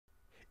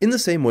In the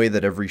same way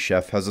that every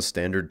chef has a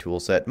standard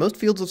toolset, most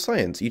fields of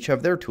science each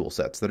have their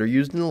toolsets that are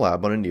used in the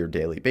lab on a near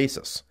daily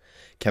basis.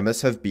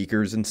 Chemists have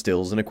beakers and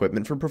stills and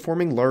equipment for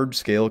performing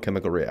large-scale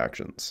chemical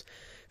reactions.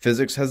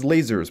 Physics has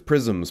lasers,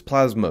 prisms,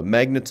 plasma,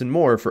 magnets, and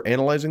more for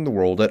analyzing the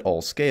world at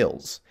all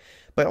scales.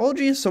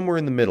 Biology is somewhere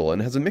in the middle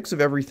and has a mix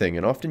of everything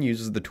and often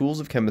uses the tools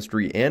of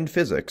chemistry and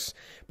physics,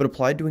 but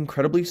applied to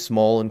incredibly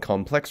small and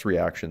complex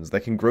reactions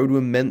that can grow to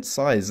immense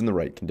size in the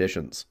right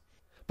conditions.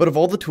 But of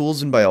all the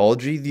tools in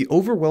biology, the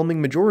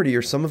overwhelming majority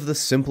are some of the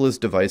simplest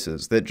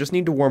devices that just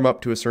need to warm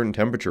up to a certain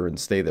temperature and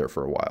stay there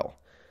for a while.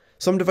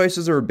 Some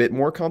devices are a bit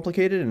more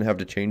complicated and have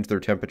to change their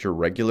temperature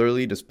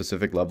regularly to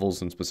specific levels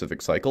and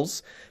specific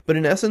cycles, but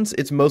in essence,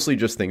 it's mostly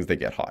just things that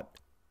get hot.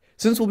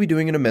 Since we'll be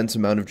doing an immense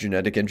amount of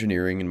genetic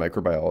engineering and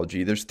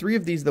microbiology, there's 3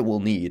 of these that we'll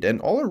need,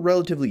 and all are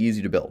relatively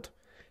easy to build.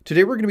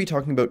 Today we're going to be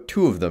talking about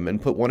 2 of them and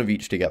put one of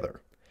each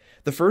together.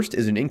 The first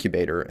is an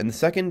incubator, and the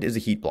second is a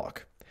heat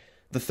block.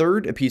 The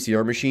third, a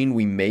PCR machine,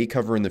 we may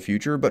cover in the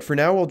future, but for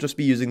now I'll just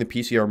be using the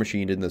PCR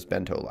machine in this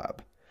bento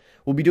lab.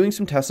 We'll be doing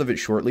some tests of it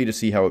shortly to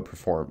see how it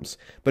performs,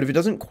 but if it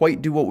doesn't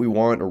quite do what we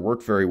want or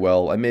work very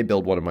well, I may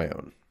build one of my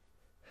own.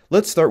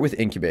 Let's start with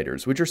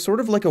incubators, which are sort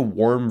of like a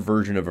warm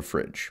version of a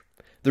fridge.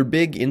 They're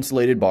big,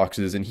 insulated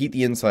boxes and heat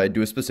the inside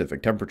to a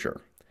specific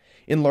temperature.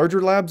 In larger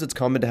labs, it's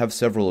common to have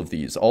several of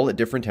these, all at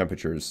different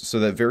temperatures, so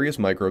that various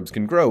microbes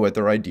can grow at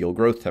their ideal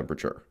growth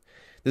temperature.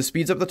 This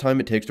speeds up the time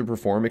it takes to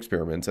perform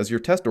experiments, as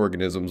your test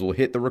organisms will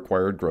hit the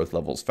required growth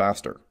levels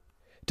faster.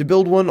 To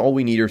build one, all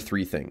we need are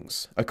 3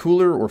 things: a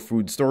cooler or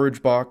food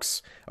storage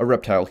box, a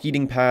reptile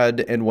heating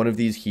pad, and one of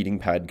these heating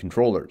pad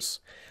controllers.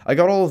 I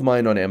got all of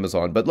mine on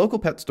Amazon, but local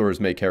pet stores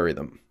may carry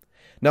them.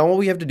 Now all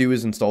we have to do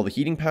is install the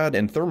heating pad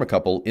and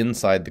thermocouple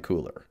inside the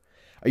cooler.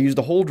 I used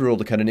a hole drill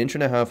to cut an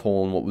 1.5-inch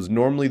hole in what was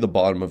normally the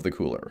bottom of the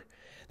cooler.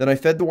 Then I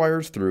fed the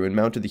wires through and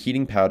mounted the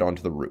heating pad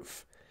onto the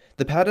roof.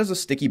 The pad has a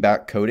sticky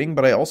back coating,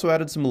 but I also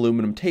added some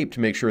aluminum tape to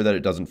make sure that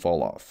it doesn't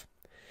fall off.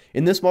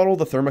 In this model,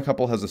 the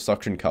thermocouple has a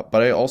suction cup,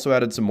 but I also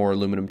added some more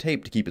aluminum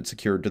tape to keep it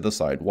secured to the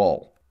side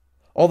wall.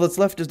 All that's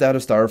left is to add a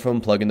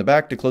styrofoam plug in the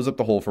back to close up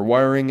the hole for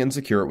wiring and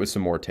secure it with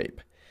some more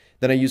tape.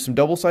 Then I used some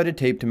double-sided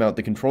tape to mount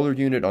the controller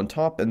unit on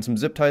top and some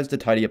zip ties to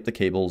tidy up the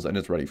cables, and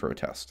it's ready for a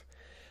test.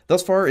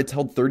 Thus far, it's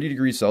held 30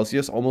 degrees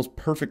Celsius almost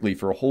perfectly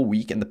for a whole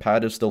week, and the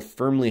pad is still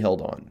firmly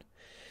held on.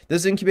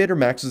 This incubator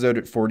maxes out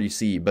at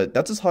 40°C, but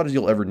that's as hot as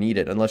you'll ever need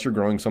it unless you're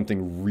growing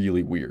something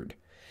really weird.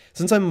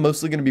 Since I'm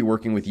mostly going to be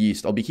working with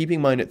yeast, I'll be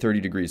keeping mine at 30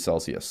 degrees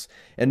Celsius,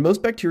 and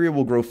most bacteria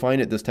will grow fine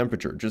at this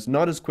temperature, just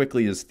not as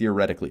quickly as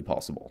theoretically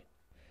possible.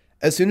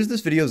 As soon as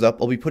this video's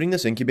up, I'll be putting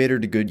this incubator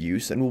to good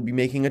use, and we'll be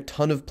making a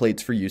ton of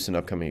plates for use in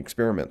upcoming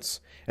experiments.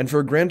 And for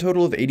a grand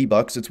total of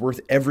 $80, it's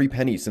worth every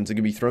penny since it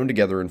can be thrown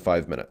together in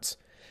 5 minutes.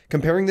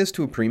 Comparing this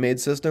to a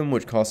pre-made system,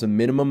 which costs a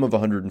minimum of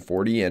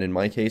 $140 and in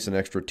my case an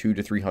extra $200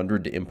 to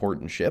 $300 to import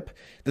and ship,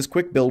 this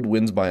quick build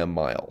wins by a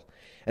mile.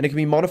 And it can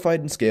be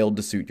modified and scaled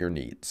to suit your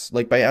needs,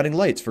 like by adding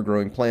lights for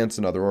growing plants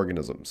and other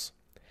organisms.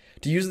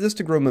 To use this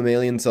to grow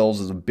mammalian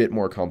cells is a bit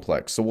more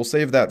complex, so we'll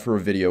save that for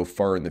a video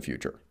far in the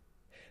future.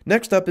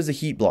 Next up is a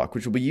heat block,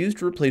 which will be used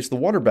to replace the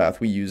water bath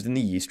we used in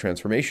the yeast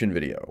transformation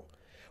video.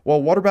 While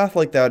a water bath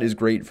like that is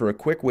great for a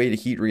quick way to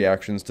heat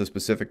reactions to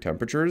specific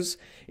temperatures,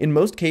 in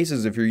most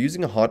cases if you're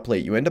using a hot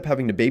plate you end up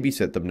having to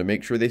babysit them to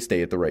make sure they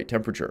stay at the right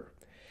temperature.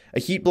 A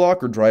heat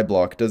block or dry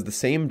block does the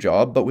same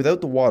job but without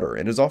the water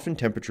and is often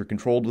temperature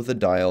controlled with a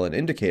dial and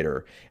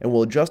indicator and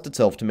will adjust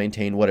itself to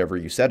maintain whatever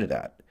you set it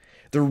at.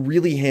 They're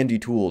really handy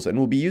tools and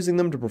we'll be using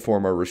them to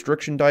perform our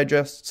restriction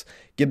digests,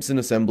 Gibson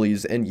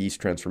assemblies, and yeast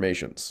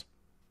transformations.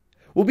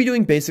 We'll be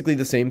doing basically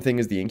the same thing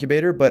as the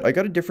incubator, but I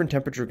got a different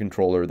temperature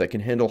controller that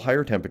can handle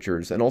higher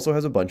temperatures and also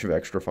has a bunch of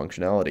extra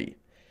functionality.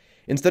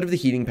 Instead of the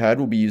heating pad,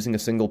 we'll be using a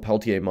single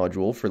Peltier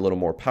module for a little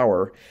more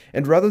power,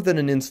 and rather than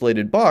an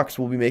insulated box,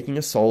 we'll be making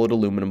a solid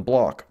aluminum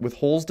block with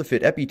holes to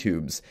fit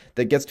epitubes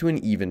that gets to an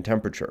even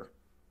temperature.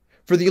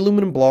 For the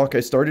aluminum block, I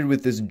started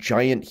with this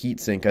giant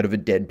heatsink out of a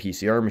dead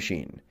PCR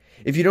machine.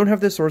 If you don't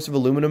have this source of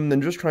aluminum,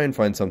 then just try and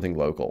find something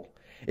local.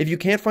 If you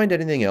can't find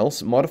anything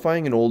else,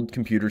 modifying an old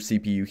computer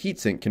CPU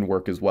heatsink can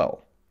work as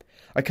well.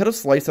 I cut a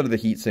slice out of the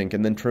heatsink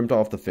and then trimmed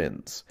off the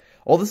fins.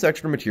 All this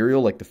extra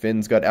material, like the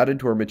fins, got added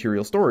to our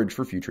material storage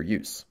for future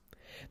use.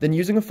 Then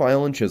using a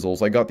file and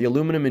chisels, I got the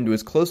aluminum into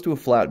as close to a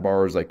flat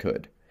bar as I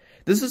could.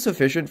 This is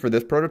sufficient for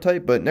this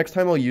prototype, but next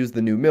time I'll use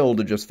the new mill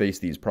to just face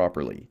these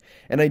properly.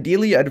 And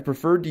ideally, I'd have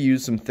preferred to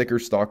use some thicker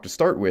stock to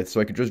start with so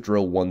I could just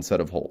drill one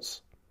set of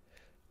holes.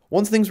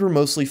 Once things were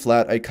mostly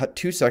flat, I cut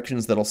 2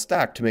 sections that I'll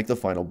stack to make the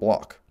final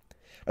block.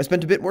 I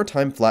spent a bit more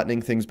time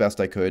flattening things best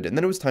I could, and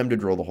then it was time to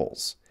drill the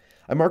holes.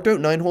 I marked out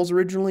 9 holes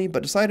originally,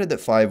 but decided that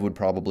 5 would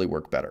probably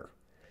work better.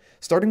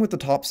 Starting with the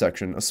top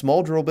section, a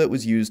small drill bit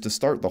was used to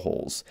start the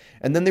holes,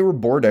 and then they were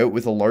bored out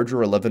with a larger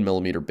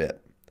 11mm bit.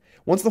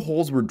 Once the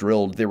holes were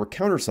drilled, they were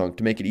countersunk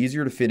to make it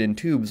easier to fit in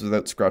tubes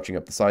without scratching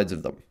up the sides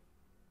of them.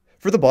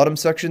 For the bottom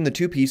section, the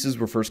 2 pieces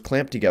were first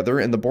clamped together,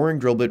 and the boring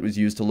drill bit was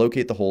used to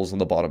locate the holes in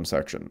the bottom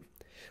section.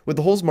 With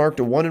the holes marked,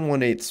 a 1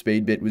 1/8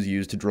 spade bit was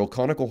used to drill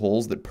conical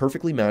holes that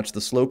perfectly match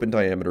the slope and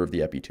diameter of the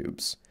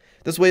epitubes.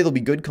 This way there'll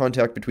be good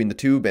contact between the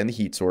tube and the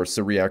heat source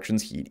so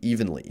reactions heat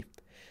evenly.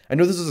 I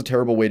know this is a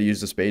terrible way to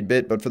use a spade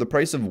bit, but for the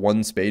price of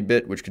one spade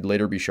bit, which could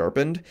later be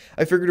sharpened,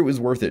 I figured it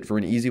was worth it for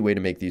an easy way to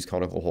make these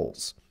conical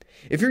holes.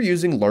 If you're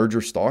using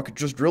larger stock,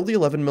 just drill the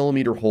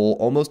 11mm hole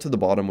almost to the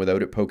bottom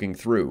without it poking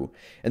through,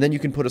 and then you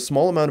can put a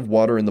small amount of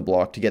water in the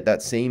block to get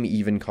that same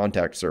even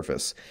contact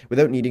surface,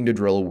 without needing to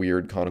drill a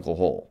weird conical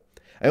hole.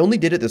 I only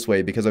did it this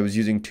way because I was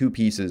using 2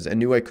 pieces and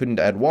knew I couldn't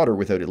add water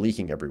without it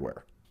leaking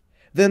everywhere.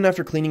 Then,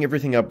 after cleaning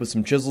everything up with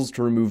some chisels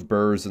to remove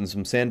burrs and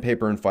some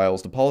sandpaper and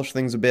files to polish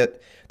things a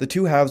bit, the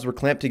 2 halves were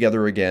clamped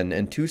together again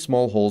and 2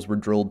 small holes were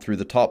drilled through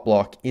the top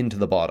block into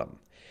the bottom.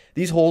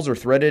 These holes are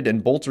threaded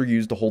and bolts are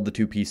used to hold the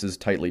 2 pieces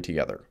tightly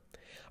together.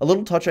 A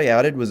little touch I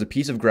added was a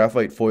piece of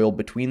graphite foil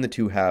between the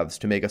 2 halves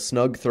to make a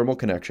snug thermal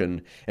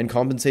connection and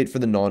compensate for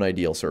the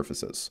non-ideal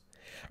surfaces.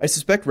 I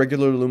suspect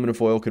regular aluminum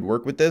foil could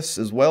work with this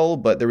as well,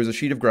 but there was a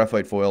sheet of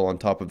graphite foil on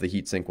top of the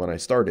heatsink when I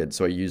started,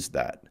 so I used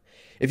that.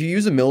 If you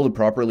use a mill to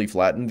properly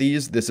flatten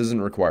these, this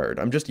isn't required.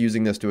 I'm just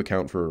using this to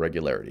account for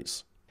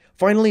irregularities.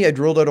 Finally, I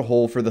drilled out a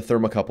hole for the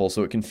thermocouple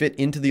so it can fit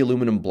into the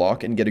aluminum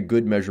block and get a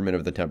good measurement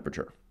of the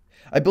temperature.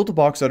 I built a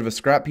box out of a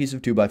scrap piece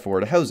of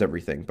 2x4 to house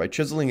everything by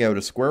chiseling out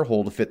a square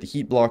hole to fit the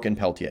heat block and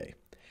peltier.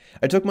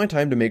 I took my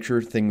time to make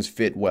sure things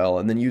fit well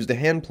and then used a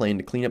hand plane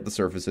to clean up the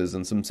surfaces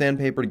and some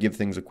sandpaper to give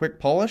things a quick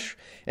polish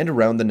and to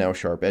round the now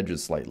sharp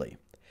edges slightly.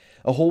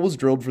 A hole was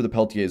drilled for the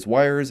peltier's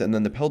wires and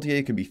then the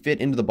peltier could be fit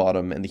into the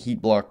bottom and the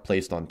heat block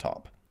placed on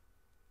top.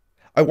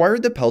 I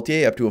wired the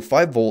peltier up to a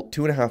 5V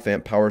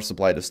 2.5A power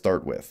supply to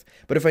start with,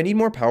 but if I need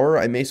more power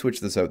I may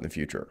switch this out in the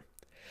future.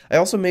 I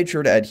also made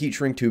sure to add heat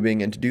shrink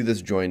tubing and to do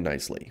this join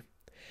nicely.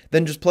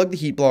 Then just plug the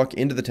heat block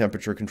into the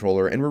temperature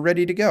controller and we're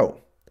ready to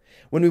go.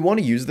 When we want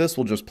to use this,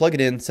 we'll just plug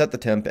it in, set the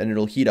temp, and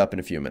it'll heat up in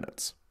a few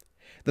minutes.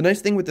 The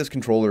nice thing with this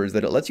controller is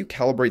that it lets you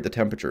calibrate the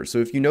temperature, so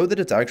if you know that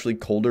it's actually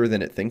colder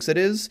than it thinks it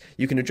is,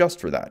 you can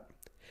adjust for that.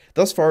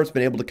 Thus far, it's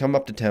been able to come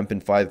up to temp in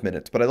 5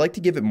 minutes, but I like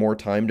to give it more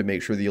time to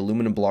make sure the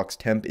aluminum block's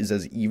temp is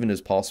as even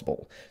as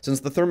possible, since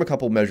the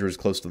thermocouple measures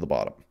close to the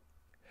bottom.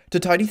 To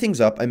tidy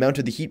things up, I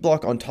mounted the heat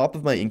block on top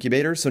of my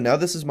incubator, so now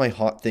this is my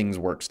hot things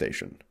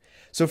workstation.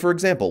 So for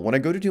example, when I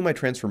go to do my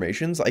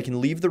transformations, I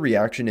can leave the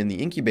reaction in the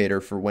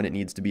incubator for when it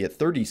needs to be at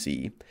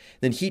 30°,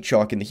 then heat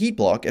shock in the heat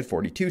block at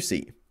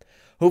 42°.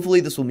 Hopefully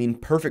this will mean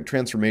perfect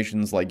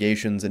transformations,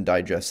 ligations, and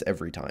digests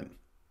every time.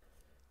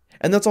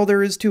 And that's all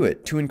there is to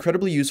it, 2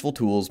 incredibly useful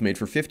tools made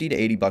for $50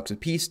 to $80 a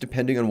piece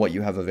depending on what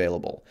you have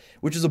available,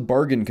 which is a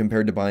bargain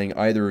compared to buying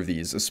either of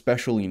these,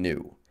 especially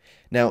new.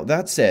 Now,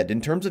 that said, in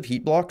terms of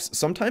heat blocks,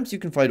 sometimes you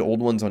can find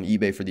old ones on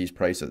eBay for these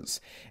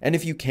prices. And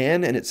if you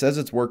can, and it says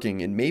it's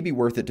working, it may be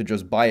worth it to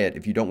just buy it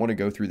if you don't want to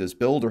go through this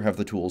build or have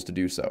the tools to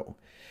do so.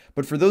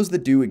 But for those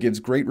that do, it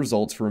gives great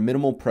results for a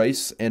minimal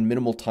price and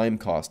minimal time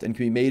cost and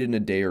can be made in a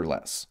day or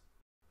less.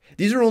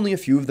 These are only a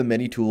few of the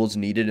many tools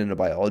needed in a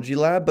biology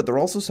lab, but they're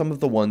also some of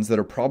the ones that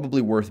are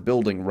probably worth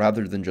building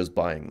rather than just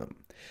buying them.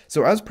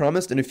 So as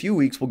promised, in a few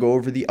weeks we'll go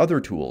over the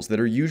other tools that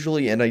are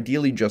usually and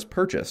ideally just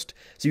purchased,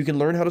 so you can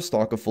learn how to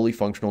stock a fully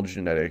functional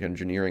genetic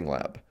engineering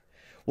lab.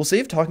 We'll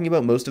save talking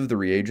about most of the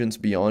reagents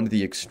beyond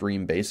the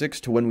extreme basics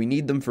to when we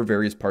need them for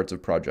various parts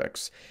of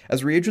projects,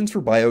 as reagents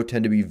for bio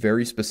tend to be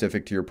very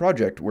specific to your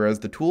project, whereas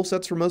the tool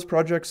sets for most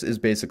projects is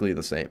basically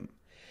the same.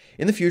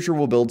 In the future,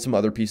 we'll build some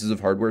other pieces of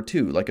hardware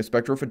too, like a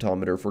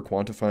spectrophotometer for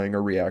quantifying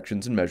our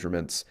reactions and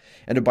measurements,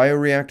 and a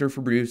bioreactor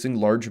for producing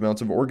large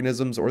amounts of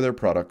organisms or their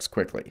products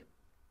quickly.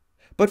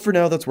 But for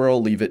now, that's where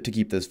I'll leave it to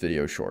keep this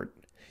video short.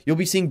 You'll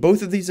be seeing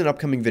both of these in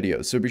upcoming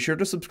videos, so be sure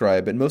to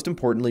subscribe and most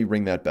importantly,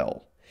 ring that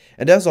bell.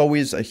 And as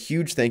always, a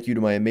huge thank you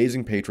to my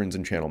amazing patrons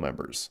and channel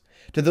members.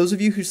 To those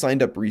of you who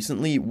signed up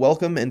recently,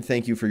 welcome and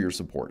thank you for your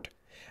support.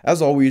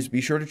 As always, be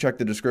sure to check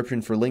the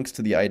description for links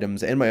to the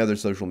items and my other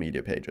social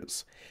media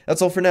pages.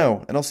 That's all for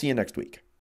now, and I'll see you next week.